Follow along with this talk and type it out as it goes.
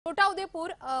છોટા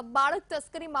ઉદેપુર બાળક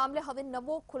તસ્કરી મામલે હવે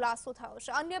નવો ખુલાસો થયો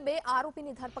છે। અન્ય બે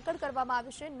આરોપીની ધરપકડ કરવામાં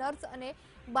આવી છે। નર્સ અને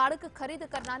બાળક ખરીદ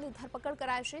કરનારની ધરપકડ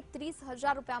કરાઈ છે।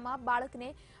 30,000 રૂપિયામાં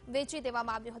બાળકને વેચી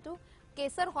દેવામાં આવ્યું હતું।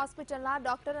 કેસર હોસ્પિટલના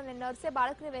ડોક્ટર અને નર્સે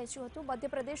બાળકને વેચ્યું હતું।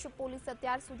 મધ્યપ્રદેશ પોલીસ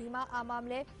અત્યાર સુધીમાં આ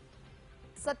મામલે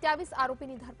 27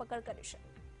 આરોપીની ધરપકડ કરી છે।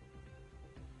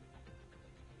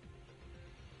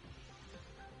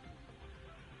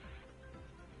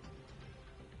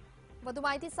 વધુ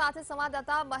માહિતી સાથે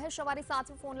સંવાદદાતા મહેશ અમારી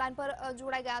સાથે ફોન લાઈન પર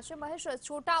જોડાઈ ગયા છે। મહેશ,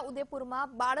 છોટા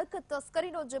ઉદેપુરમાં બાળક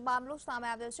તસ્કરીનો જે મામલો સામે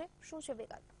આવ્યો છે, શું છે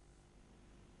વિગત?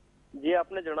 જે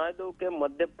આપને જણાવી દઉં કે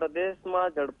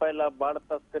મધ્યપ્રદેશમાં ઝડપાયેલા બાળ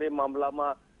તસ્કરી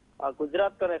મામલામાં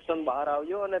ગુજરાત કનેક્શન બહાર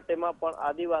આવ્યો અને તેમાં પણ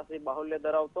આદિવાસી બાહુલ્ય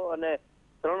ધરાવતો અને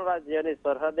 3 રાજ્યની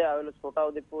સરહદે આવેલો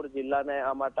છોટા ઉદેપુર જિલ્લાને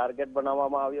આમાં ટાર્ગેટ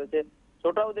બનાવવામાં આવ્યો છે।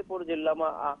 છોટા ઉદેપુર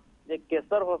જિલ્લામાં આ જે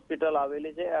કેસર હોસ્પિટલ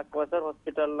આવેલી છે, આ કેસર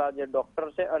હોસ્પિટલના જે ડોક્ટર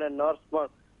છે અને નર્સ પણ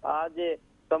આ જે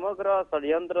સમગ્ર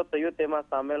ષડયંત્ર થયું તેમાં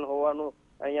સામેલ હોવાનું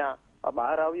અહીંયા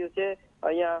બહાર આવ્યું છે।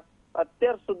 અહીંયા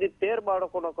અત્યાર સુધી 13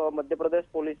 બાળકોનો મધ્યપ્રદેશ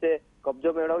પોલીસે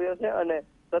કબજો મેળવ્યો છે અને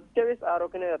 27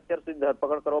 આરોપીને અત્યાર સુધી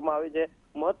ધરપકડ કરવામાં આવી છે।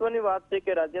 મહત્વની વાત છે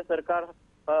કે રાજ્ય સરકાર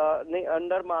ની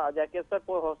અંડરમાં જે કેસર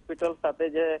હોસ્પિટલ સાથે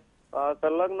જે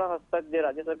સંલગ્ન હસ્તક જે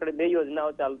રાજ્ય સરકારની 2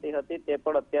 યોજનાઓ ચાલતી હતી તે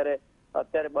પણ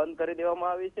અત્યારે બંધ કરી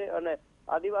દેવામાં આવી છે અને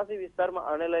આદિવાસી વિસ્તારમાં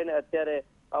આને લઈને અત્યારે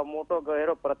મોટો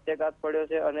ગહેરો પ્રત્યાઘાત પડ્યો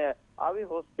છે અને આવી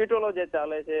હોસ્પિટલો જે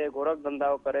ચાલે છે, ગોરખ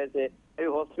ધંધાઓ કરે છે,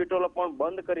 એવી હોસ્પિટલો પણ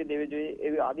બંધ કરી દેવી જોઈએ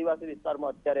એવી આદિવાસી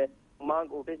વિસ્તારમાં અત્યારે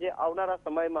માંગ ઉઠી છે। આવનારા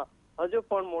સમયમાં હજુ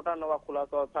પણ મોટા નવા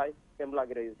ખુલાસાઓ થાય તેમ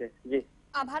લાગી રહ્યું છે। જી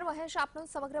આભાર મહેશ, આપનો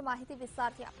સમગ્ર માહિતી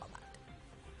વિસ્તારથી આપવા માટે।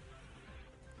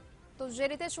 તો જે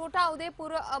રીતે છોટા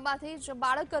ઉદેપુરમાંથી જ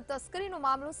બાળક તસ્કરીનો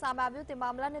મામલો સામે આવ્યો તે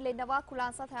મામલાને લઈ નવા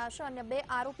ખુલાસા થયા છે। અન્ય 2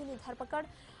 આરોપીની ધરપકડ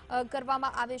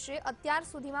કરવામાં આવી છે। અત્યાર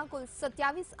સુધીમાં કુલ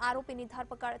 27 આરોપીની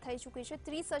ધરપકડ થઈ ચૂકી છે।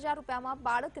 30,000 રૂપિયામાં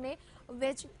બાળકને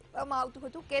વેચવામાં આવતું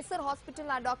હતું। કેસર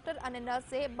હોસ્પિટલના ડોક્ટર અને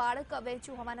નર્સે બાળક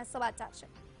વેચ્યું હોવાના સમાચાર છે।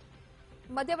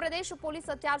 મધ્યપ્રદેશ પોલીસ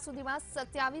અત્યાર સુધીમાં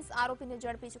 27 આરોપીને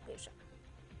ઝડપી ચૂકી છે।